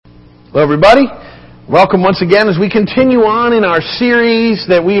Hello, everybody. Welcome once again as we continue on in our series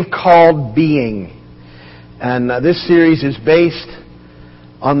that we've called Being. And this series is based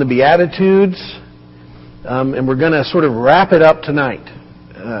on the Beatitudes, and we're going to sort of wrap it up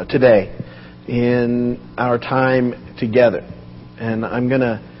today, in our time together. And I'm going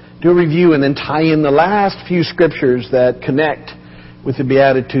to do a review and then tie in the last few scriptures that connect with the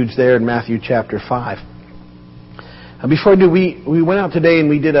Beatitudes there in Matthew chapter 5. Before I do, we went out today and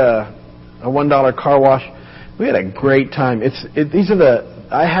we did a $1 car wash. We had a great time.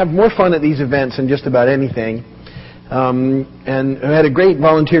 I have more fun at these events than just about anything. And we had a great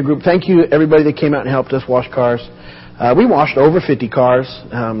volunteer group. Thank you, everybody that came out and helped us wash cars. We washed over 50 cars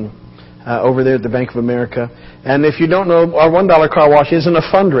over there at the Bank of America. And if you don't know, our $1 car wash isn't a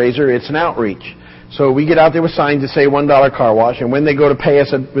fundraiser, it's an outreach. So we get out there with signs that say $1 car wash, and when they go to pay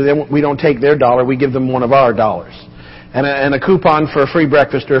us, we don't take their dollar, we give them one of our dollars. And a coupon for a free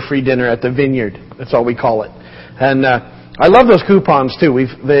breakfast or a free dinner at the Vineyard. That's all we call it. And I love those coupons too.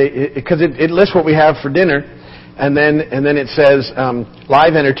 Because it lists what we have for dinner, and then it says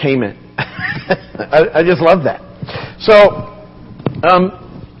live entertainment. I just love that. So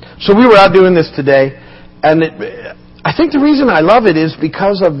we were out doing this today, and I think the reason I love it is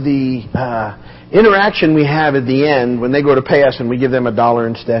because of the interaction we have at the end when they go to pay us and we give them $1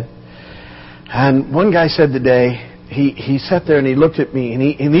 instead. And one guy said today, he sat there and he looked at me, and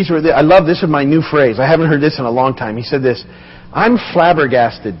I love this is my new phrase. I haven't heard this in a long time. He said this, "I'm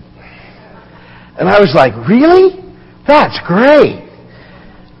flabbergasted." And I was like, "Really? That's great."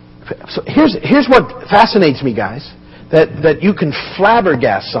 So here's what fascinates me, guys, that you can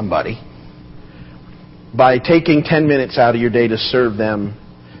flabbergast somebody by taking 10 minutes out of your day to serve them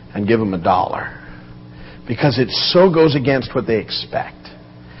and give them $1, because it so goes against what they expect.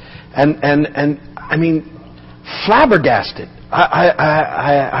 And I mean, flabbergasted.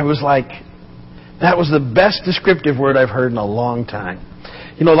 I was like, that was the best descriptive word I've heard in a long time.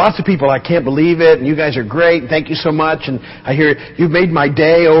 You know, lots of people, I can't believe it, and you guys are great, and thank you so much, and I hear you've made my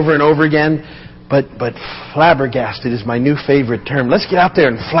day over and over again. But flabbergasted is my new favorite term. Let's get out there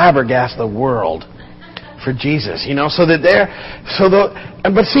and flabbergast the world for Jesus, you know,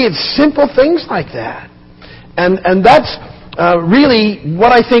 but see, it's simple things like that. And that's really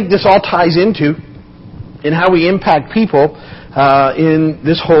what I think this all ties into in how we impact people in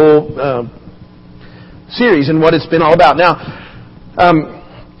this whole series and what it's been all about. Now,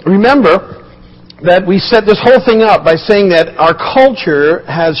 remember that we set this whole thing up by saying that our culture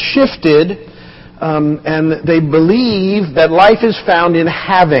has shifted, and they believe that life is found in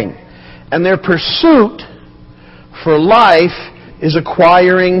having. And their pursuit for life is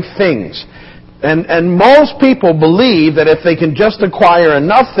acquiring things. And most people believe that if they can just acquire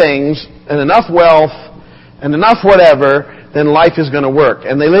enough things and enough wealth and enough whatever, then life is going to work.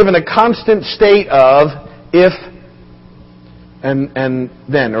 And they live in a constant state of if and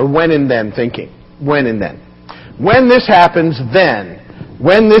then, or when and then thinking. When and then. When this happens, then.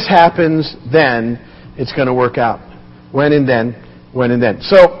 When this happens, then it's going to work out. When and then. When and then.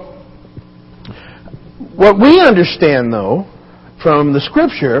 So, what we understand, though, from the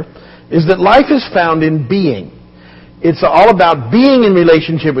Scripture, is that life is found in being. It's all about being in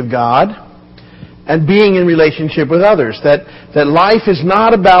relationship with God and being in relationship with others. That life is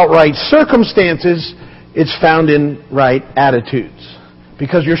not about right circumstances, it's found in right attitudes.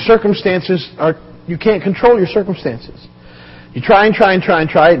 Because your circumstances you can't control your circumstances. You try,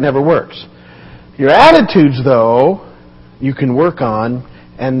 it never works. Your attitudes, though, you can work on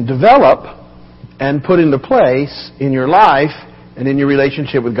and develop and put into place in your life and in your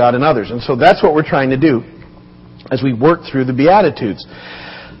relationship with God and others. And so that's what we're trying to do as we work through the Beatitudes.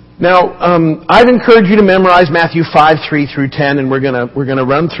 Now, I'd encourage you to memorize Matthew 5:3 through 10, and we're gonna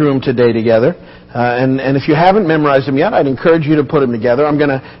run through them today together. And if you haven't memorized them yet, I'd encourage you to put them together. I'm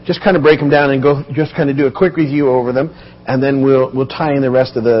gonna just kind of break them down and go just kind of do a quick review over them, and then we'll tie in the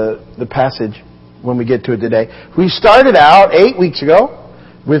rest of the passage when we get to it today. We started out 8 weeks ago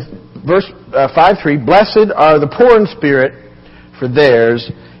with verse 5:3. Blessed are the poor in spirit, for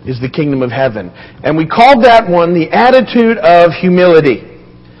theirs is the kingdom of heaven. And we called that one the attitude of humility.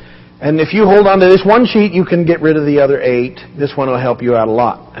 And if you hold on to this one sheet, you can get rid of the other 8. This one will help you out a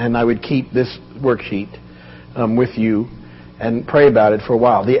lot. And I would keep this worksheet with you and pray about it for a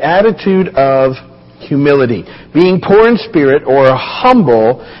while. The attitude of humility. Being poor in spirit or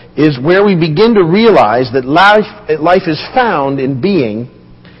humble is where we begin to realize that life is found in being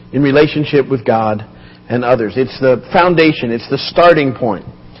in relationship with God and others. It's the foundation. It's the starting point.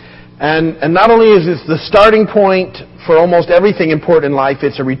 And not only is it the starting point for almost everything important in life,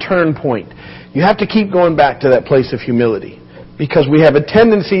 it's a return point. You have to keep going back to that place of humility. because we have a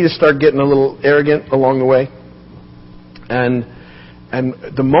tendency to start getting a little arrogant along the way. And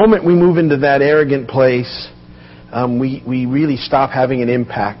the moment we move into that arrogant place, we really stop having an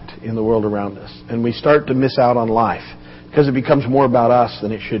impact in the world around us. And we start to miss out on life because it becomes more about us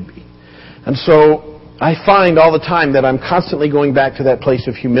than it should be. And so I find all the time that I'm constantly going back to that place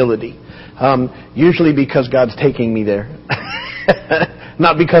of humility. Usually because God's taking me there.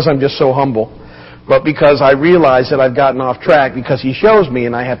 Not because I'm just so humble, but because I realize that I've gotten off track because He shows me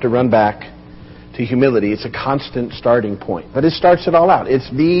and I have to run back to humility. It's a constant starting point. But it starts it all out. It's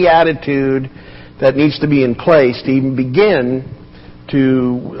the attitude that needs to be in place to even begin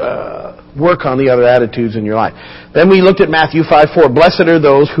to work on the other attitudes in your life. Then we looked at Matthew 5:4. Blessed are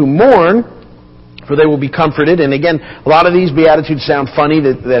those who mourn, for they will be comforted. And again, a lot of these Beatitudes sound funny,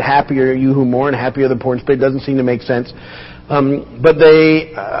 that happy are you who mourn, happy are the poor in spirit. It doesn't seem to make sense. But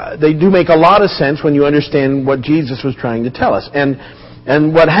they do make a lot of sense when you understand what Jesus was trying to tell us.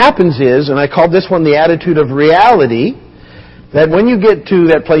 And what happens is, and I call this one the attitude of reality, that when you get to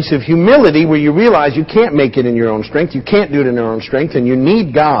that place of humility where you realize you can't make it in your own strength, you can't do it in your own strength, and you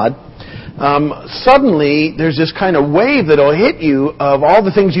need God, suddenly there's this kind of wave that will hit you of all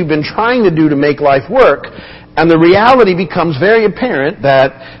the things you've been trying to do to make life work, and the reality becomes very apparent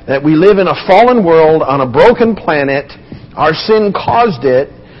that we live in a fallen world on a broken planet. Our sin caused it.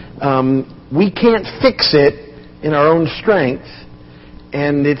 We can't fix it in our own strength.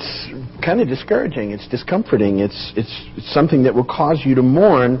 And it's kind of discouraging. It's discomforting. It's something that will cause you to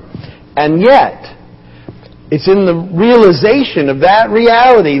mourn. And yet, it's in the realization of that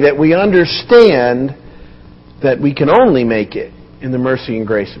reality that we understand that we can only make it in the mercy and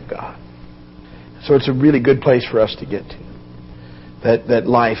grace of God. So it's a really good place for us to get to. That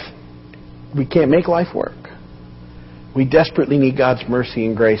life, we can't make life work. We desperately need God's mercy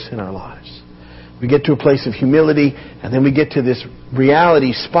and grace in our lives. We get to a place of humility, and then we get to this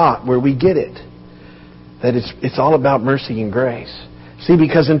reality spot where we get it. That it's all about mercy and grace. See,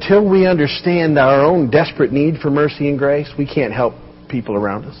 because until we understand our own desperate need for mercy and grace, we can't help people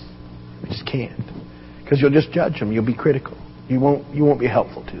around us. We just can't. Because you'll just judge them. You'll be critical. You won't be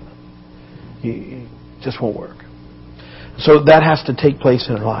helpful to them. It just won't work. So that has to take place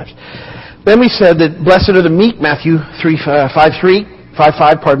in our lives. Then we said that blessed are the meek, Matthew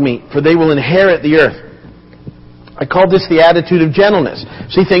 5:5, for they will inherit the earth. I call this the attitude of gentleness.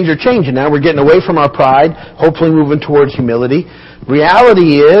 See, things are changing now. We're getting away from our pride, hopefully moving towards humility.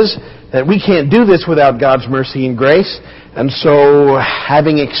 Reality is that we can't do this without God's mercy and grace. And so,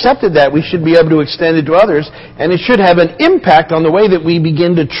 having accepted that, we should be able to extend it to others, and it should have an impact on the way that we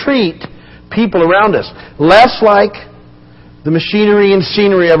begin to treat people around us. Less like the machinery and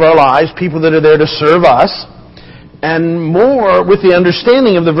scenery of our lives, people that are there to serve us, and more with the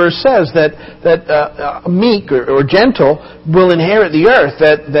understanding of the verse says that meek or gentle will inherit the earth.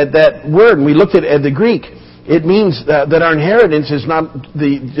 That word, and we looked at the Greek, it means that our inheritance is not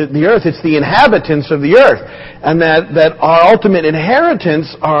the earth, it's the inhabitants of the earth. And that our ultimate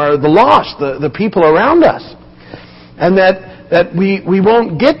inheritance are the lost, the people around us. And that we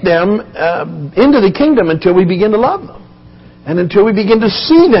won't get them into the kingdom until we begin to love them. And until we begin to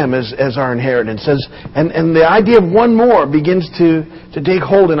see them as our inheritance. And the idea of one more begins to take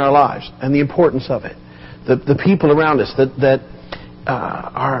hold in our lives. And the importance of it. The people around us. That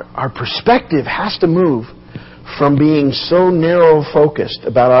our perspective has to move from being so narrow-focused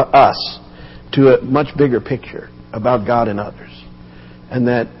about us to a much bigger picture about God and others. And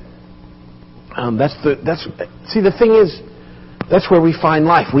see, the thing is, that's where we find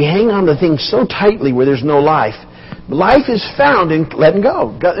life. We hang on to things so tightly where there's no life. Life is found in letting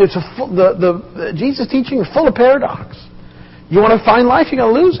go. It's the Jesus' teaching is full of paradox. You want to find life, you're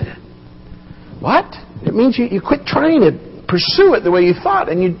going to lose it. What? It means you quit trying to pursue it the way you thought,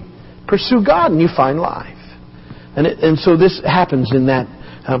 and you pursue God, and you find life. And so this happens in that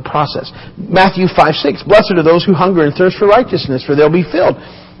process. Matthew 5:6. Blessed are those who hunger and thirst for righteousness, for they'll be filled.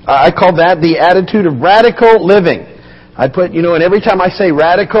 I call that the attitude of radical living. I put, and every time I say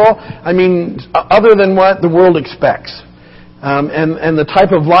radical, I mean other than what the world expects. And the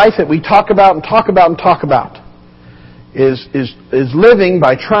type of life that we talk about is living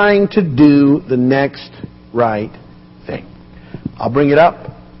by trying to do the next right thing. I'll bring it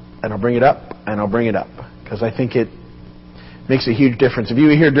up, and I'll bring it up, and I'll bring it up. Because I think it makes a huge difference. If you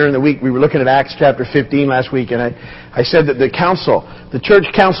were here during the week, we were looking at Acts chapter 15 last week, and I said that the church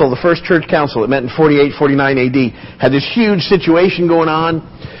council, the first church council, it met in 48, 49 AD, had this huge situation going on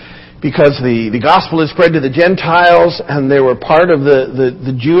because the gospel had spread to the Gentiles, and they were part of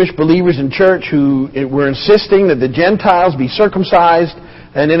the Jewish believers in church who were insisting that the Gentiles be circumcised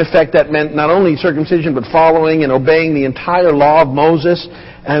And in effect, that meant not only circumcision, but following and obeying the entire law of Moses.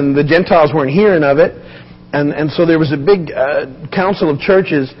 And the Gentiles weren't hearing of it. And so there was a big council of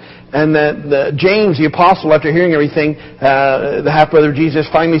churches. And James, the apostle, after hearing everything, the half-brother of Jesus,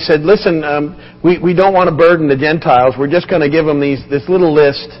 finally said, listen, we don't want to burden the Gentiles. We're just going to give them this little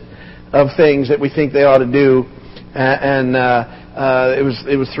list of things that we think they ought to do.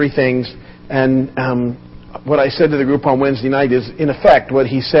 It was 3 things. And what I said to the group on Wednesday night is, in effect, what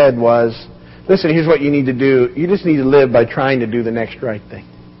he said was, listen, here's what you need to do. You just need to live by trying to do the next right thing.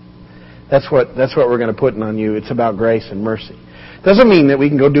 That's what we're going to put on you. It's about grace and mercy. Doesn't mean that we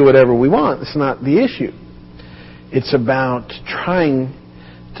can go do whatever we want. It's not the issue. It's about trying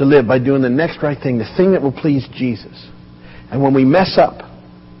to live by doing the next right thing, the thing that will please Jesus. And when we mess up,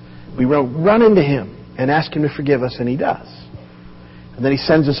 we run into Him and ask Him to forgive us, and He does. And then He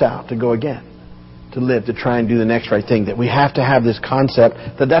sends us out to go again, to live, to try and do the next right thing. That we have to have this concept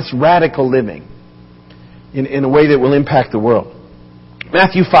that's radical living in a way that will impact the world.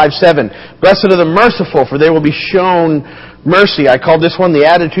 Matthew 5:7, blessed are the merciful, for they will be shown mercy. I called this one the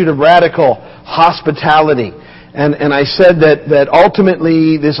attitude of radical hospitality. And I said that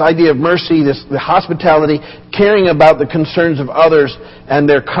ultimately this idea of mercy, the hospitality, caring about the concerns of others and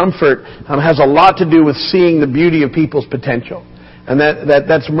their comfort has a lot to do with seeing the beauty of people's potential. And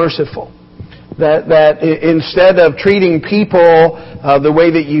that's merciful. That instead of treating people the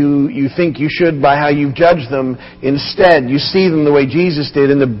way that you think you should by how you've judged them, instead you see them the way Jesus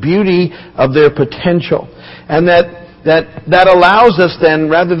did in the beauty of their potential. And that allows us then,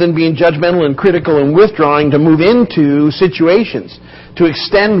 rather than being judgmental and critical and withdrawing, to move into situations, to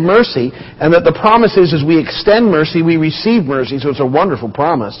extend mercy. And that the promise is, as we extend mercy, we receive mercy. So it's a wonderful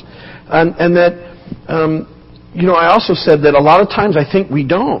promise. And that... I also said that a lot of times I think we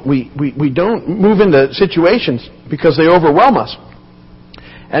don't. We don't move into situations because they overwhelm us.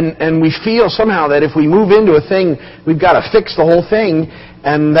 And we feel somehow that if we move into a thing, we've got to fix the whole thing,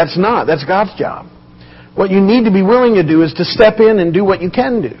 and that's God's job. What you need to be willing to do is to step in and do what you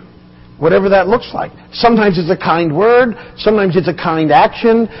can do, whatever that looks like. Sometimes it's a kind word, sometimes it's a kind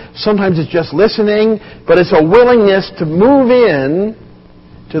action, sometimes it's just listening, but it's a willingness to move in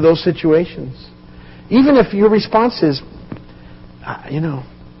to those situations. Even if your response is,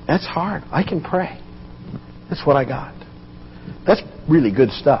 that's hard. I can pray. That's what I got. That's really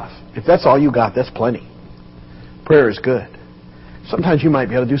good stuff. If that's all you got, that's plenty. Prayer is good. Sometimes you might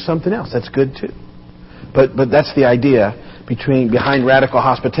be able to do something else. That's good too. But that's the idea behind radical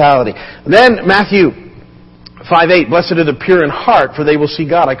hospitality. Then Matthew 5:8, blessed are the pure in heart, for they will see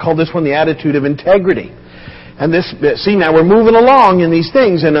God. I call this one the attitude of integrity. And now we're moving along in these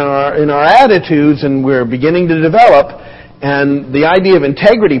things in our attitudes, and we're beginning to develop, and the idea of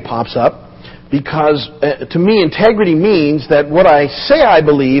integrity pops up, because to me integrity means that what I say I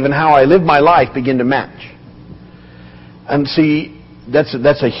believe and how I live my life begin to match. And see,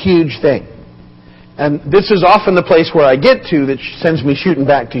 that's a huge thing. And this is often the place where I get to that sends me shooting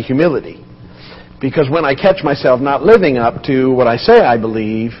back to humility. Because when I catch myself not living up to what I say I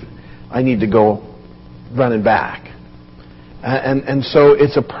believe, I need to go running back. And so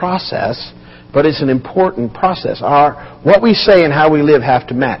it's a process, but it's an important process. What we say and how we live have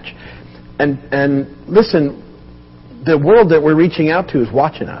to match. And listen, the world that we're reaching out to is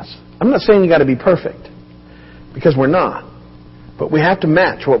watching us. I'm not saying you got to be perfect, because we're not. But we have to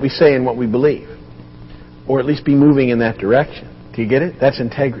match what we say and what we believe, or at least be moving in that direction. Do you get it? That's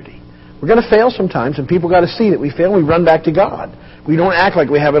integrity. We're going to fail sometimes, and people got to see that we fail. We run back to God. We don't act like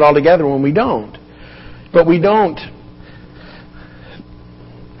we have it all together when we don't. But we don't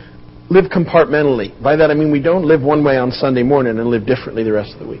live compartmentally. By that I mean we don't live one way on Sunday morning and live differently the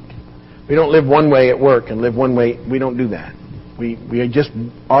rest of the week. We don't live one way at work and live one way. We don't do that. We just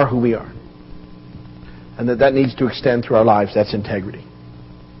are who we are. And that needs to extend through our lives. That's integrity.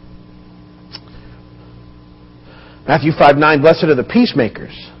 Matthew 5:9, blessed are the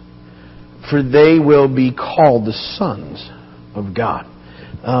peacemakers, for they will be called the sons of God.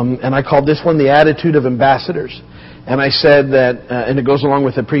 And I called this one the attitude of ambassadors. And I said that, and it goes along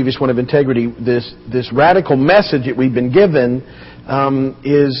with the previous one of integrity, this radical message that we've been given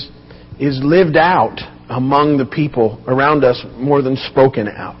is lived out among the people around us more than spoken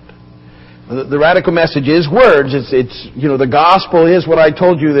out. The radical message is words. It's the gospel is what I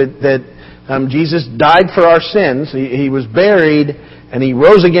told you, that Jesus died for our sins. He was buried, and He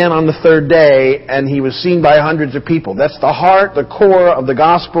rose again on the third day, and He was seen by hundreds of people. That's the heart, the core of the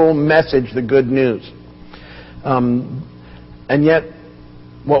gospel message, the good news. And yet,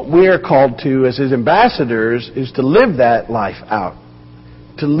 what we are called to as His ambassadors is to live that life out.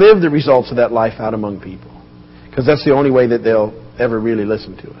 To live the results of that life out among people. Because that's the only way that they'll ever really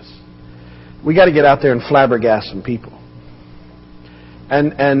listen to us. We got to get out there and flabbergast some people.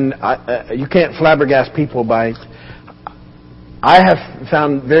 And you can't flabbergast people by... I have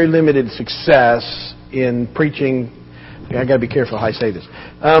found very limited success in preaching. I got to be careful how I say this.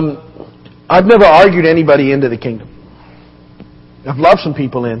 I've never argued anybody into the kingdom. I've loved some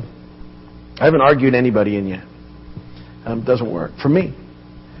people in. I haven't argued anybody in yet. It doesn't work for me.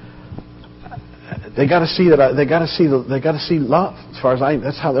 They got to see that. They got to see love. As far as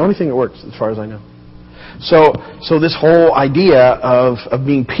that's how the only thing that works, as far as I know. So this whole idea of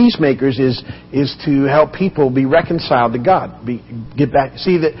being peacemakers is to help people be reconciled to God. Get back.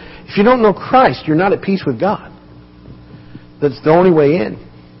 See that if you don't know Christ, you're not at peace with God. That's the only way in.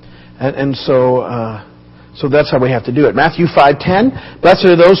 And so that's how we have to do it. Matthew 5:10. Blessed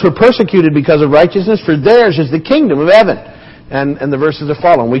are those who are persecuted because of righteousness, for theirs is the kingdom of heaven. And the verses are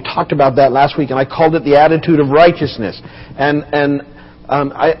following. We talked about that last week, and I called it the attitude of righteousness.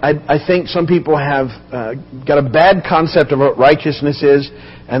 I think some people have got a bad concept of what righteousness is,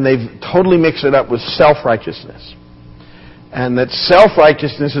 and they've totally mixed it up with self-righteousness. And that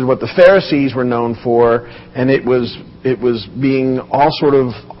self-righteousness is what the Pharisees were known for, and it was being all sort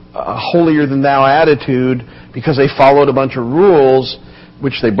of a holier-than-thou attitude because they followed a bunch of rules,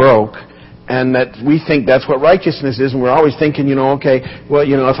 which they broke. And that we think that's what righteousness is, and we're always thinking, okay, well,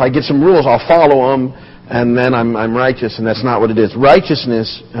 if I get some rules, I'll follow them, and then I'm righteous, and that's not what it is.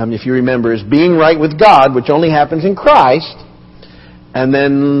 Righteousness, if you remember, is being right with God, which only happens in Christ, and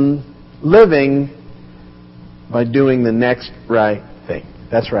then living by doing the next right thing.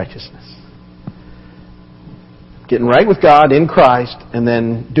 That's righteousness. Getting right with God in Christ, and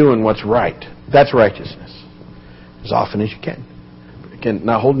then doing what's right. That's righteousness. As often as you can. Again,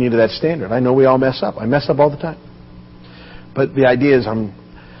 not holding you to that standard. I know we all mess up. I mess up all the time. But the idea is I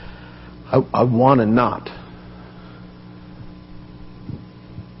want to not.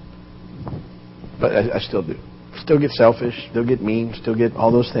 But I still do. Still get selfish. Still get mean. Still get all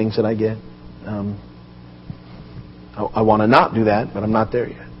those things that I get. I want to not do that, but I'm not there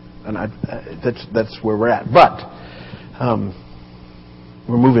yet. And that's where we're at. But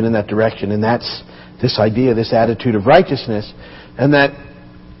we're moving in that direction. And that's this idea, this attitude of righteousness. And that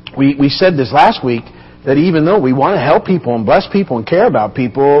we said this last week, that even though we want to help people and bless people and care about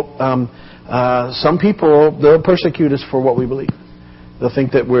people, some people, they'll persecute us for what we believe. They'll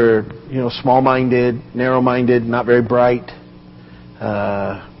think that we're, small-minded, narrow-minded, not very bright.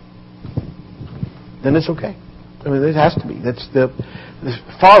 Then it's okay. I mean, it has to be.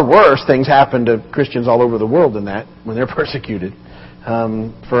 Far worse things happen to Christians all over the world than that when they're persecuted.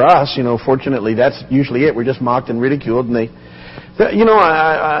 For us, fortunately, that's usually it. We're just mocked and ridiculed, and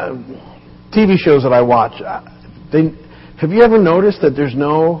TV shows that I watch, have you ever noticed that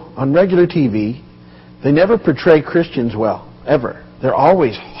on regular TV, they never portray Christians well, ever. They're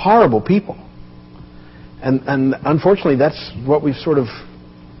always horrible people. And unfortunately, that's what we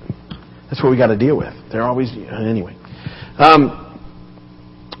got to deal with. They're always, anyway.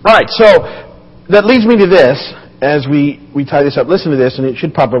 All right, so that leads me to this. As we tie this up, listen to this, and it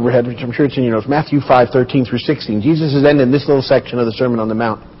should pop overhead, which I'm sure it's in your notes. Matthew 5:13 through 16. Jesus is ending this little section of the Sermon on the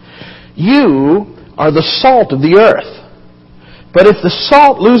Mount. You are the salt of the earth. But if the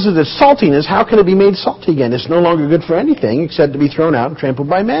salt loses its saltiness, how can it be made salty again? It's no longer good for anything except to be thrown out and trampled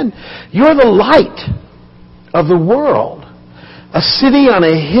by men. You are the light of the world. A city on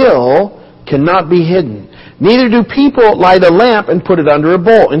a hill cannot be hidden. Neither do people light a lamp and put it under a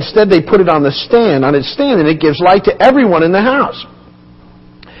bowl. Instead, they put it on its stand, and it gives light to everyone in the house.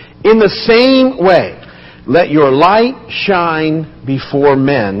 In the same way, let your light shine before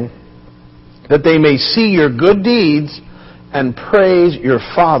men, that they may see your good deeds and praise your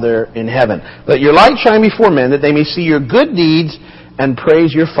Father in heaven. Let your light shine before men, that they may see your good deeds and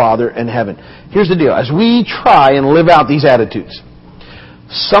praise your Father in heaven. Here's the deal. As we try and live out these attitudes,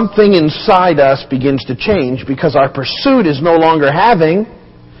 something inside us begins to change, because our pursuit is no longer having.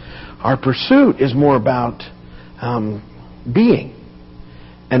 Our pursuit is more about being.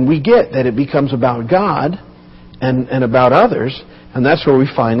 And we get that it becomes about God and about others, and that's where we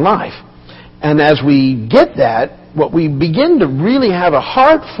find life. And as we get that, what we begin to really have a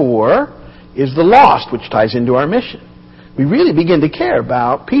heart for is the lost, which ties into our mission. We really begin to care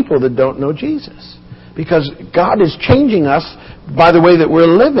about people that don't know Jesus. Because God is changing us by the way that we're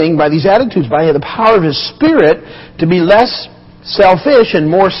living, by these attitudes, by the power of His Spirit, to be less selfish and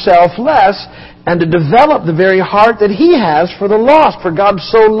more selfless, and to develop the very heart that He has for the lost. For God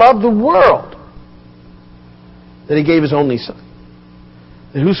so loved the world that He gave His only Son,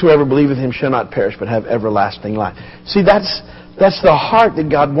 that whosoever believeth Him shall not perish but have everlasting life. See, that's the heart that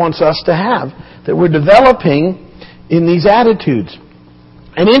God wants us to have, that we're developing in these attitudes.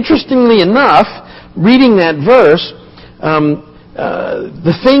 And interestingly enough, reading that verse,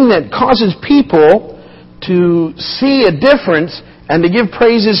 the thing that causes people to see a difference and to give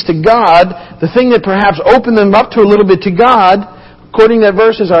praises to God, the thing that perhaps opened them up to a little bit to God, according to that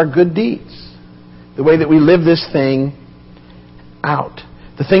verse, is our good deeds. The way that we live this thing out.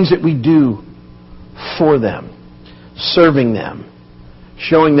 The things that we do for them. Serving them.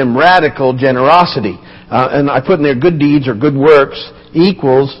 Showing them radical generosity. And I put in there good deeds or good works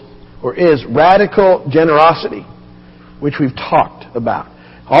equals or is radical generosity, which we've talked about.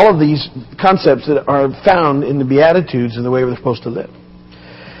 All of these concepts that are found in the Beatitudes and the way we're supposed to live.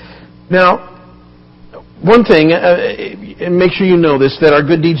 Now, one thing, and make sure you know this, that our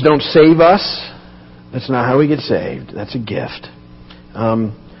good deeds don't save us. That's not how we get saved. That's a gift.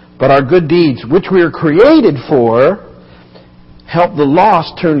 But our good deeds, which we are created for, help the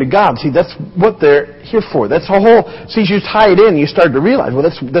lost turn to God. See, that's what they're here for. That's the whole. See, you tie it in, you start to realize, well,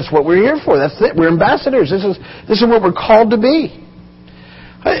 that's what we're here for. That's it. We're ambassadors. This is what we're called to be.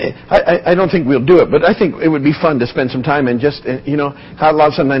 I don't think we'll do it, but I think it would be fun to spend some time and just, how a lot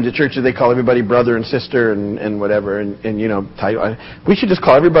of sometimes at churches they call everybody brother and sister and whatever, and we should just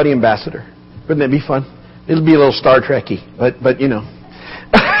call everybody ambassador. Wouldn't that be fun? It'll be a little Star Trek-y, but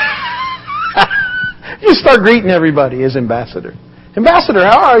you start greeting everybody as ambassador. Ambassador,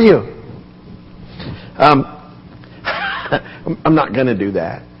 how are you? I'm not going to do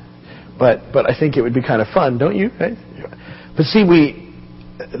that, but I think it would be kind of fun, don't you? But see,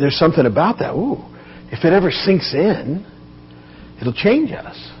 there's something about that. Ooh, if it ever sinks in, it'll change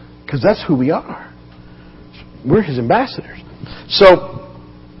us because that's who we are. We're His ambassadors. So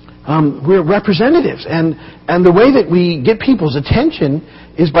we're representatives, and the way that we get people's attention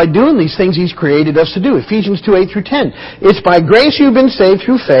is by doing these things He's created us to do. Ephesians 2:8-10. It's by grace you've been saved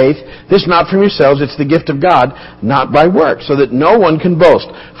through faith. This not from yourselves, it's the gift of God, not by works, so that no one can boast.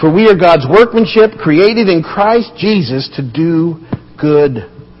 For we are God's workmanship, created in Christ Jesus to do good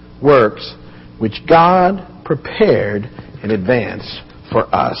works, which God prepared in advance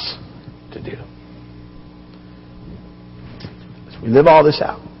for us to do. So we live all this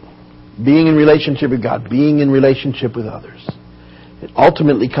out. Being in relationship with God, being in relationship with others. It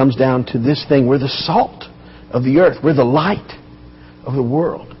ultimately comes down to this thing. We're the salt of the earth. We're the light of the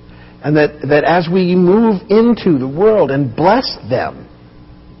world. And that as we move into the world and bless them,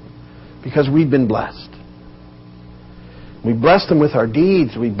 because we've been blessed. We bless them with our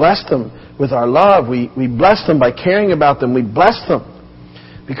deeds. We bless them with our love. We bless them by caring about them. We bless them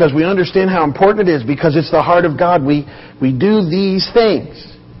because we understand how important it is, because it's the heart of God. We do these things.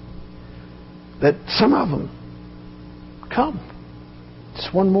 That some of them come.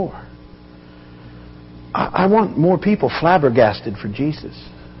 Just one more. I want more people flabbergasted for Jesus.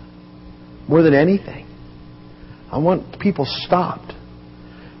 More than anything. I want people stopped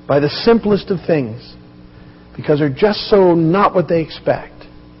by the simplest of things, because they're just so not what they expect,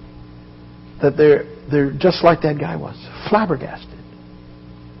 that they're just like that guy was, flabbergasted.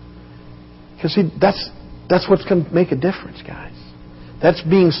 Because see, that's what's going to make a difference, guys. That's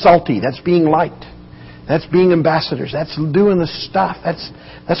being salty. That's being light. That's being ambassadors. That's doing the stuff.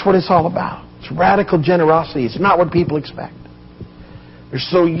 That's what it's all about. It's radical generosity. It's not what people expect. They're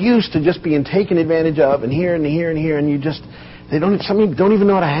so used to just being taken advantage of, and here and here and here, and some of you don't even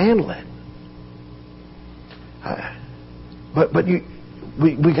know how to handle it. But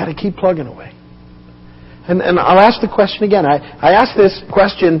we got to keep plugging away. And I'll ask the question again. I asked this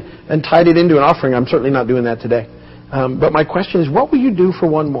question and tied it into an offering. I'm certainly not doing that today. But my question is, what will you do for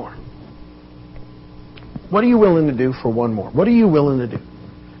one more? What are you willing to do for one more? What are you willing to do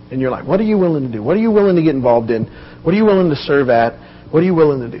in your life? What are you willing to do? What are you willing to get involved in? What are you willing to serve at? What are you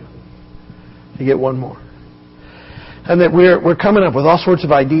willing to do to get one more? And that we're coming up with all sorts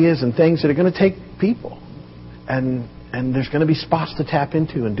of ideas and things that are going to take people. And there's going to be spots to tap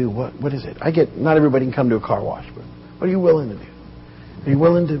into and do. What is it? Not everybody can come to a car wash, but what are you willing to do? Are you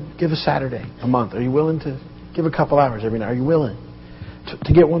willing to give a Saturday a month? Are you willing to give a couple hours every night? Are you willing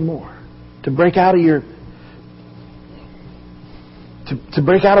to get one more? To break out of your... To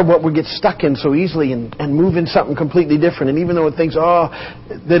break out of what we get stuck in so easily and move in something completely different. And even though it thinks,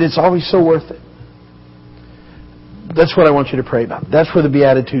 that it's always so worth it. That's what I want you to pray about. That's where the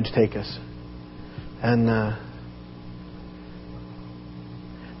Beatitudes take us. And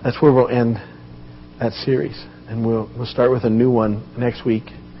that's where we'll end that series. And we'll start with a new one next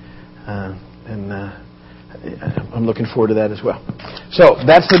week. I'm looking forward to that as well. So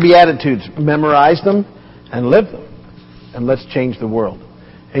that's the Beatitudes. Memorize them and live them. And let's change the world.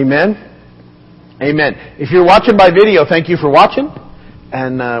 Amen? Amen. If you're watching by video, thank you for watching.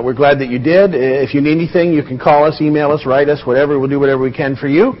 and we're glad that you did. If you need anything, you can call us, email us, write us, whatever. We'll do whatever we can for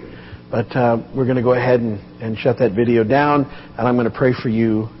you. But we're going to go ahead and shut that video down, and I'm going to pray for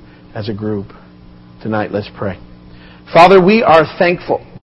you as a group tonight. Let's pray. Father, we are thankful